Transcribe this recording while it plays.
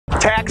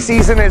Tax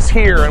season is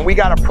here, and we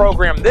got a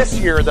program this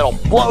year that'll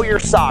blow your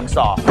socks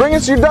off. Bring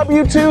us your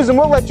W-2s and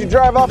we'll let you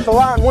drive off the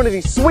lot in one of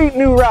these sweet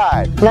new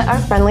rides. Let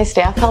our friendly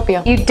staff help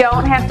you. You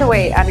don't have to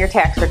wait on your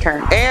tax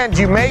return. And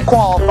you may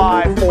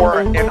qualify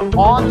for an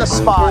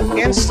on-the-spot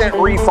instant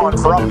refund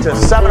for up to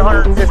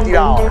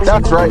 $750.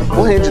 That's right.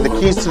 We'll hand you the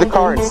keys to the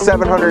car and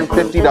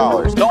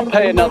 $750. Don't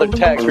pay another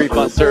tax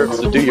refund service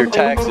to do your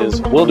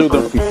taxes. We'll do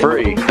them for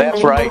free.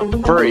 That's right,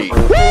 free.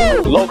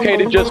 Woo!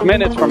 Located just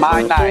minutes from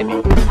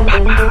I-90.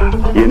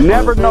 You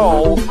never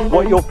know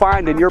what you'll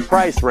find in your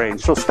price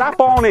range, so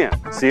stop on in,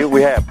 see what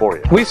we have for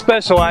you. We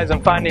specialize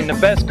in finding the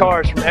best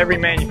cars from every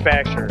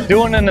manufacturer,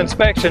 doing an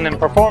inspection and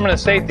performing a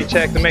safety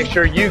check to make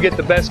sure you get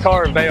the best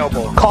car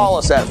available. Call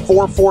us at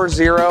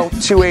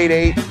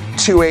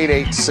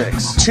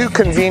 440-288-2886. 2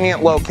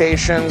 convenient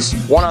locations,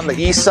 one on the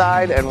east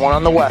side and one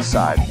on the west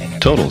side.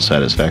 Total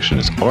satisfaction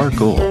is our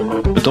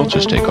goal, but don't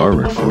just take our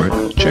word for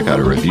it. Check out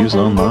our reviews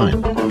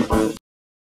online.